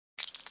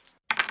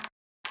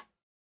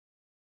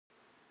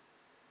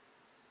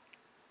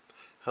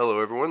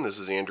Hello everyone, this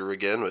is Andrew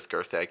again with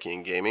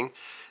Garthakian Gaming,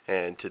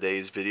 and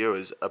today's video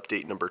is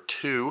update number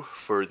 2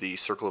 for the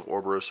Circle of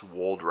Orboros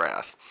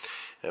Woldwrath.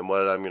 And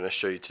what I'm going to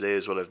show you today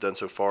is what I've done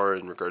so far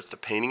in regards to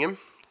painting him.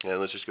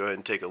 And let's just go ahead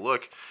and take a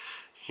look.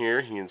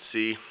 Here you can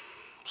see,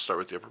 start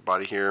with the upper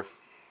body here.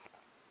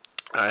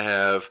 I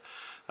have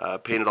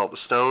painted all the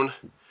stone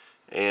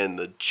and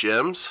the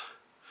gems,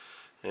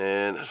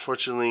 and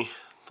unfortunately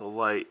the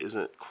light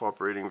isn't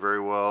cooperating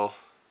very well,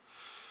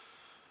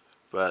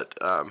 but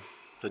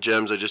the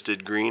gems I just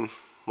did green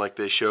like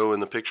they show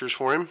in the pictures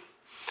for him.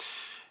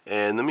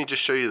 And let me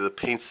just show you the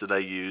paints that I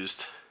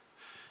used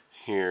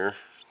here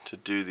to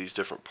do these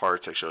different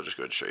parts. Actually, I'll just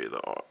go ahead and show you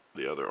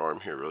the other arm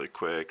here really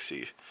quick.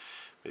 See,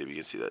 maybe you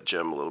can see that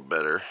gem a little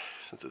better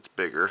since it's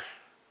bigger.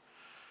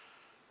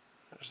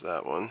 There's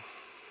that one.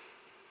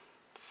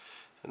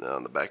 And then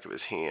on the back of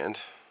his hand,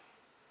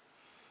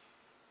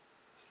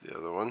 the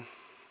other one.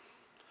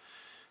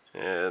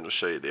 And we'll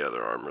show you the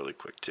other arm really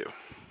quick too.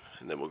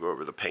 And then we'll go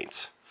over the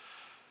paints.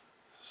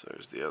 So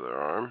there's the other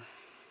arm,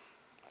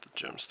 the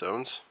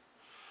gemstones.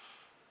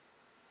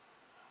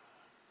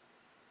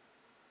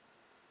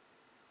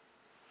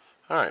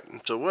 Alright,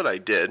 so what I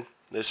did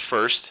is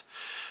first,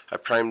 I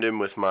primed him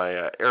with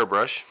my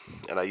airbrush,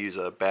 and I use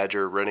a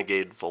Badger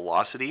Renegade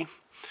Velocity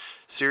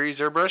series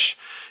airbrush,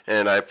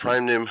 and I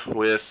primed him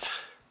with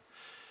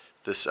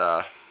this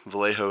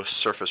Vallejo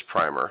Surface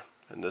Primer,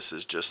 and this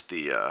is just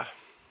the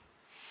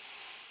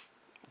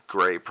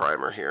gray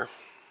primer here.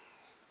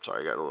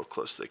 Sorry, I got a little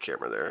close to the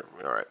camera there.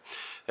 Alright,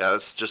 yeah,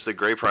 that's just the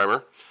gray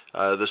primer.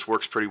 This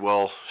works pretty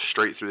well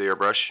straight through the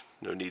airbrush.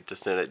 No need to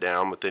thin it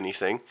down with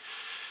anything.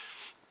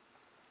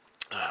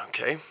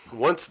 Okay,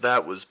 once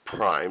that was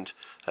primed,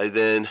 I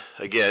then,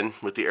 again,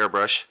 with the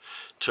airbrush,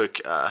 took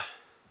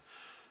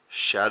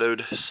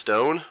Shadowed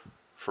Stone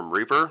from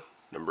Reaper,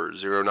 number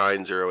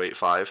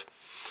 09085.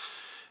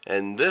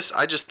 And this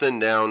I just thinned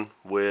down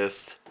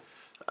with,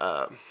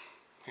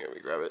 here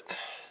we grab it,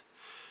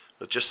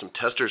 with just some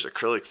Tester's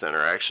acrylic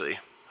thinner. Actually,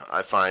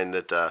 I find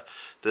that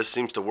this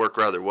seems to work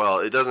rather well.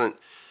 It doesn't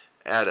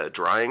add a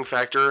drying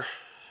factor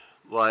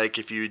like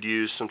if you'd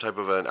use some type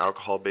of an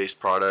alcohol-based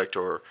product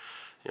or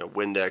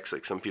Windex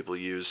like some people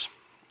use.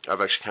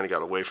 I've actually kind of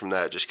got away from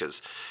that just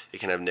because it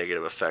can have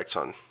negative effects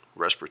on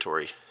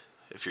respiratory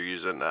if you're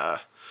using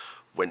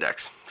Windex,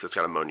 because it's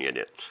got ammonia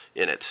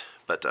in it.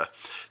 But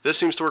this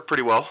seems to work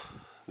pretty well,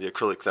 the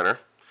acrylic thinner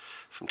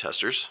from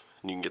Tester's.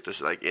 And you can get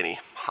this at like any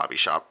hobby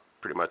shop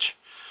pretty much.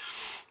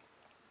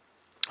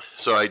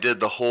 So I did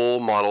the whole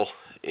model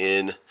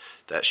in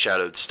that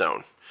shadowed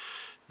stone.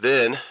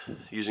 Then,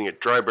 using a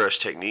dry brush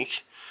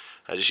technique,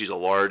 I just use a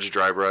large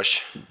dry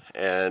brush,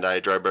 and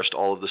I dry brushed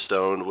all of the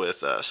stone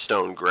with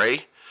Stone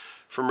Gray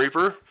from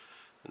Reaper,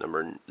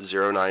 number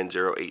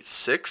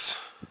 09086.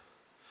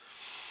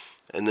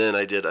 And then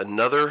I did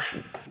another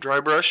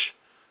dry brush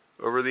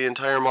over the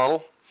entire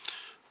model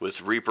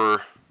with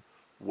Reaper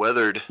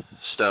Weathered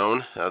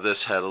Stone. Now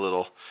this had a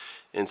little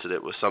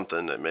incident with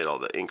something that made all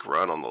the ink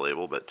run on the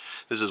label, but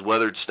this is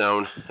Weathered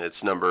Stone.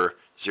 It's number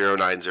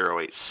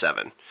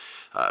 09087.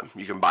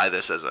 You can buy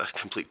this as a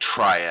complete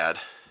triad.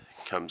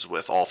 It comes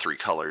with all three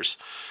colors,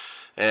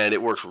 and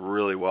it works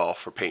really well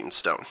for painting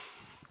stone.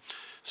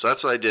 So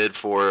that's what I did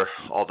for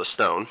all the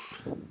stone.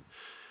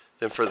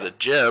 Then for the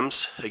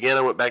gems, again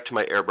I went back to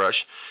my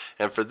airbrush,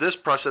 and for this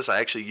process I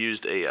actually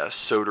used a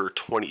Soder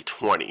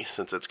 2020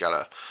 since it's got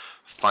a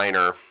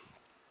finer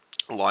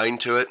line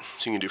to it,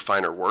 so you can do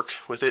finer work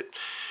with it.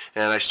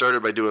 And I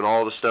started by doing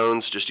all the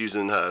stones just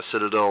using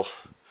Citadel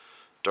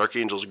Dark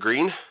Angels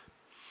Green.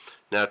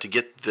 Now to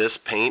get this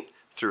paint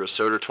through a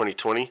Soder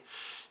 2020,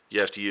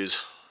 you have to use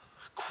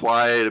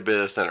quite a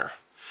bit of thinner,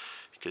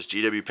 because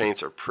GW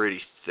paints are pretty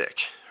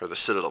thick, or the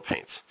Citadel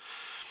paints,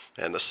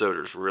 and the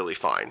Soder's really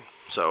fine.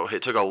 So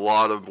it took a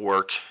lot of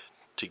work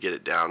to get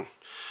it down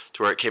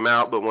to where it came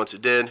out, but once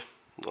it did,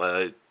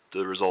 the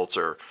results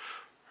are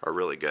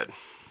really good.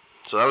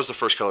 So that was the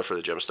first color for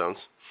the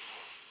gemstones.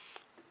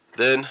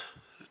 Then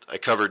I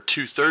covered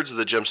 2/3 of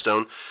the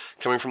gemstone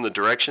coming from the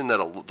direction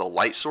that the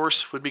light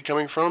source would be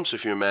coming from. So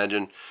if you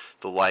imagine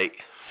the light,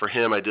 for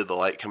him I did the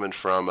light coming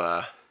from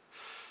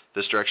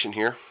this direction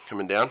here,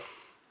 coming down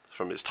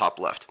from his top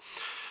left.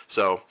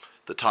 So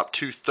the top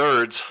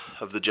 2/3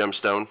 of the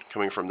gemstone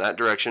coming from that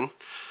direction,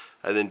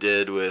 I then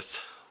did with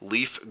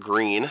Leaf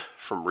Green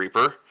from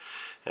Reaper,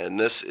 and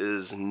this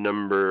is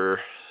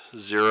number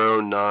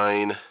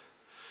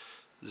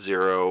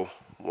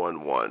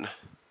 09011.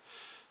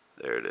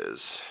 There it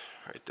is,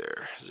 right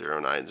there,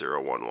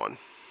 09011.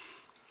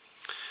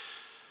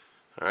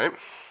 Alright,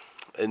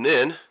 and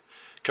then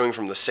coming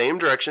from the same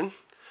direction,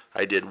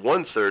 I did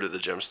 1/3 of the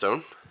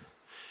gemstone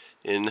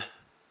in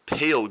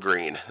Pale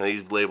Green. Now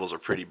these labels are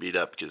pretty beat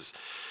up because,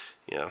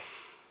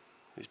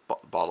 these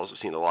bottles have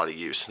seen a lot of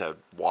use and have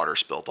water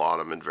spilt on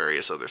them and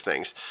various other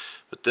things.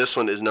 But this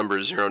one is number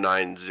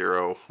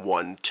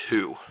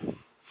 09012.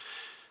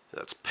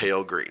 That's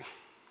Pale Green.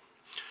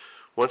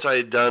 Once I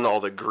had done all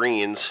the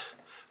greens,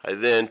 I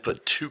then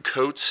put 2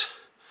 coats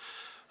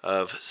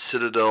of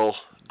Citadel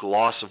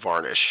Gloss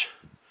Varnish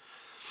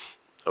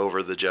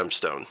over the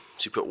gemstone.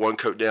 So you put one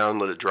coat down,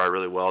 let it dry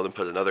really well, then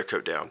put another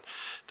coat down.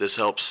 This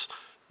helps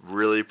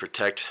really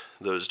protect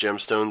those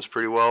gemstones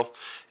pretty well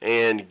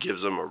and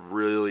gives them a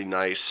really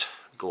nice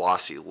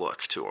glossy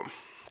look to them.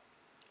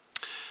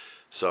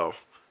 So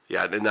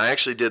yeah, and I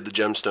actually did the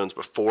gemstones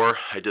before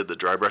I did the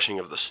dry brushing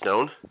of the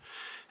stone,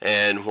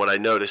 and what I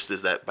noticed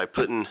is that by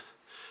putting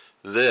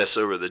this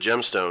over the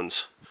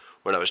gemstones,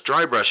 when I was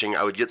dry brushing,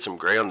 I would get some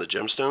gray on the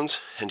gemstones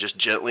and just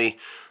gently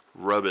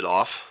rub it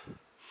off,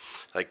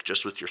 like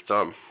just with your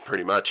thumb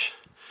pretty much,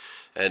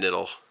 and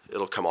it'll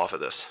come off of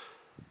this.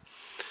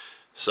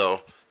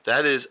 So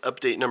that is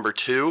update number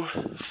 2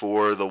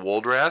 for the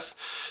Woldwrath.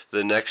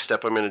 The next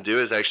step I'm going to do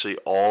is actually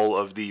all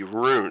of the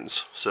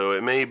runes. So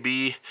it may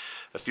be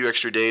a few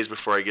extra days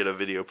before I get a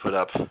video put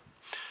up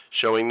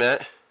showing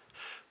that.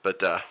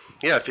 But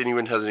yeah, if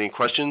anyone has any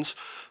questions,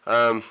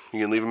 you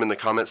can leave them in the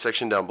comment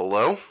section down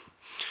below.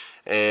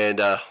 And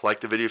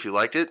like the video if you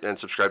liked it, and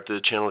subscribe to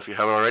the channel if you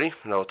haven't already.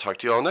 And I'll talk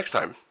to you all next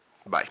time.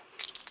 Bye.